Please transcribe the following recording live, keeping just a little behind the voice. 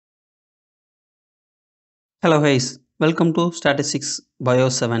Hello guys, welcome to Statistics Bio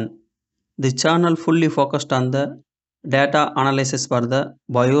 7. The channel fully focused on the data analysis for the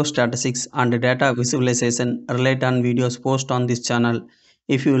biostatistics and data visualization related on videos post on this channel.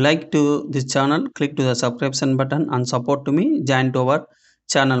 If you like to this channel, click to the subscription button and support to me, join to our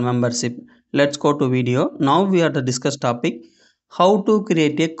channel membership. Let's go to video. Now we are to discuss topic how to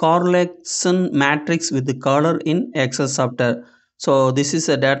create a correlation matrix with the color in Excel software. So this is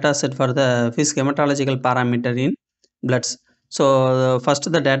a data set for the physical hematological parameter in bloods. So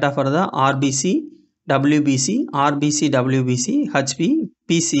first the data for the RBC, WBC, RBC, WBC, HP,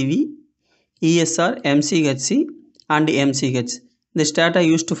 PCV, ESR, MCHC and MCH. This data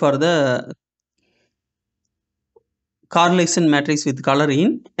used for the correlation matrix with color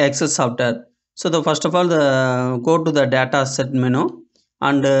in Excel software. So the first of all go to the data set menu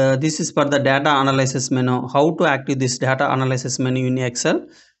and this is for the data analysis menu. How to activate this data analysis menu in Excel?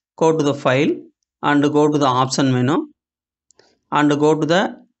 Go to the file and go to the option menu and go to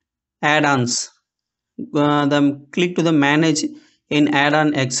the add-ons. Then click to the manage in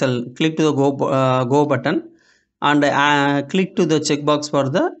add-on Excel. Click to the go button and click to the checkbox for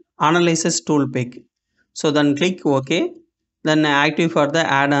the analysis tool pick. So then click OK. Then active for the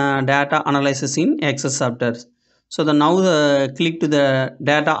data analysis in Excel software. So then now click to the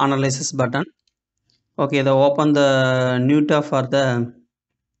data analysis button. Okay, open the new tab for the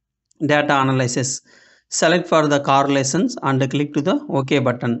data analysis. Select for the correlations and click to the OK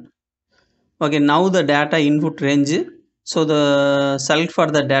button. Okay, now the data input range. So the select for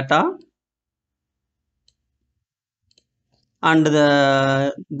the data and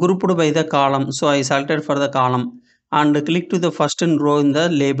the grouped by the column. So I selected for the column and click to the first row in the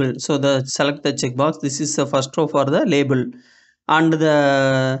label. So the select the checkbox. This is the first row for the label and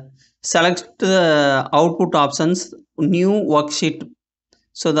the select the output options new worksheet.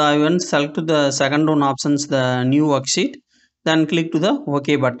 So I want select the second one options the new worksheet. Then click to the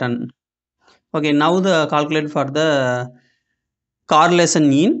OK button. Okay, now the calculate for the correlation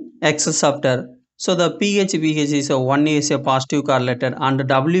in Excel software. So the pH is a 1 is a positive correlated and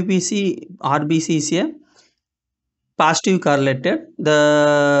WBC RBC is a positive correlated,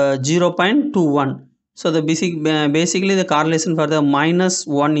 the 0.21. So the basically the correlation for the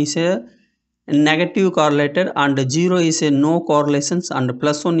 -1 is a negative correlated and 0 is a no correlations and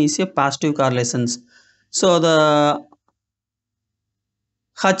 +1 is a positive correlations. So the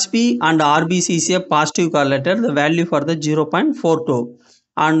HP and RBC is a positive correlated, the value for the 0.42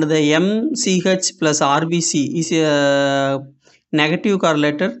 and the MCH plus RBC is a negative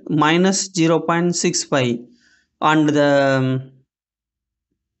correlated -0.65 and the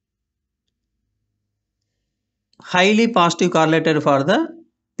highly positive correlated for the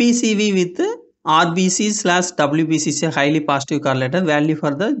PCV with RBC slash WBC is a highly positive correlated value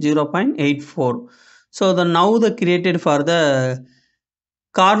for the 0.84. So the now the created for the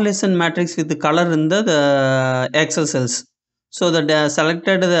correlation matrix with the color in the Excel cells. So the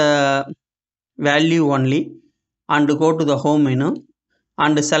selected the value only and go to the home menu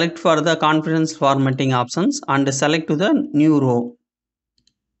and select for the confidence formatting options and select to the new row.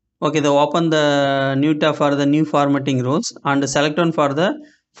 Okay, open the new tab for the new formatting rows and select one for the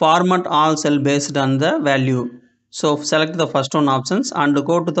format all cell based on the value. So select the first one options and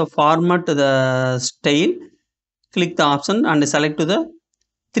go to the format the style, click the option and select to the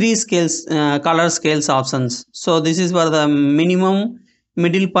three scales color scales options. So this is for the minimum,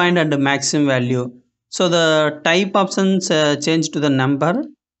 middle point and maximum value. So the type options change to the number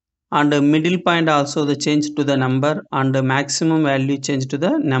and middle point also the change to the number and the maximum value change to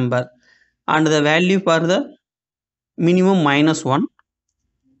the number and the value for the minimum -1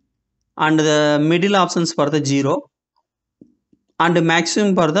 and the middle options for the 0 and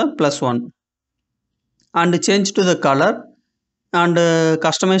maximum for the +1 and change to the color and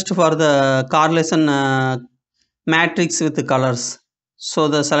customized for the correlation matrix with the colors. So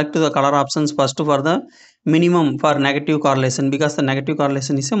the select the color options first for the minimum for negative correlation because the negative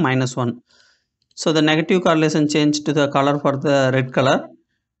correlation is a -1. So the negative correlation change to the color for the red color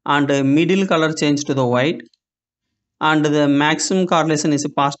and middle color change to the white and the maximum correlation is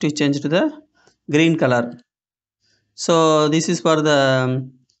a positive change to the green color. So this is for the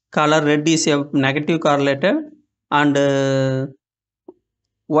color red is a negative correlated and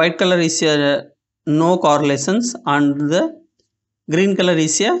white color is a no correlations and the green color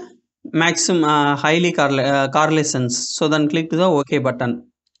is a maximum highly correlations. So then click to the OK button.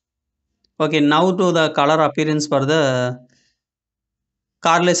 Okay, now to the color appearance for the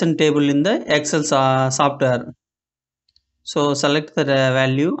correlation table in the Excel software. So select the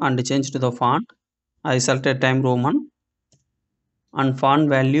value and change to the font. I selected Time Roman and font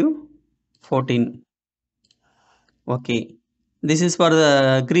value 14. Okay, this is for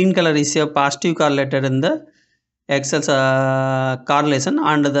the green color is a positive correlated in the Excel's correlation,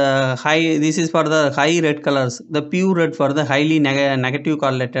 and the high, this is for the high red colors, the pure red for the highly negative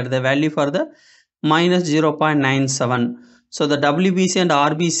correlated, the value for the minus 0.97. So the WBC and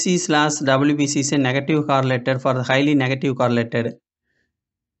RBC slash WBC is a negative correlated for the highly negative correlated,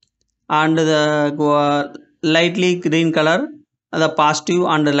 and the lightly green color the positive,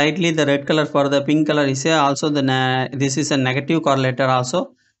 and lightly the red color for the pink color is also the this is a negative correlator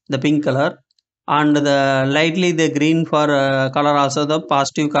also, the pink color, and the lightly the green for color also the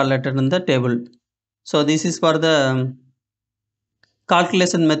positive correlator in the table. So this is for the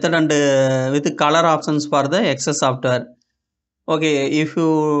calculation method, and with color options for the Excel software. Okay, if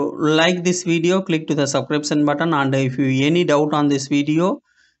you like this video, click to the subscription button, and if you any doubt on this video,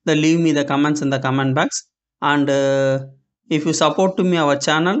 then leave me the comments in the comment box, and if you support to me our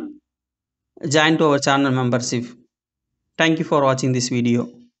channel, join to our channel membership. Thank you for watching this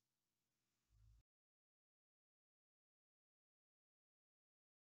video.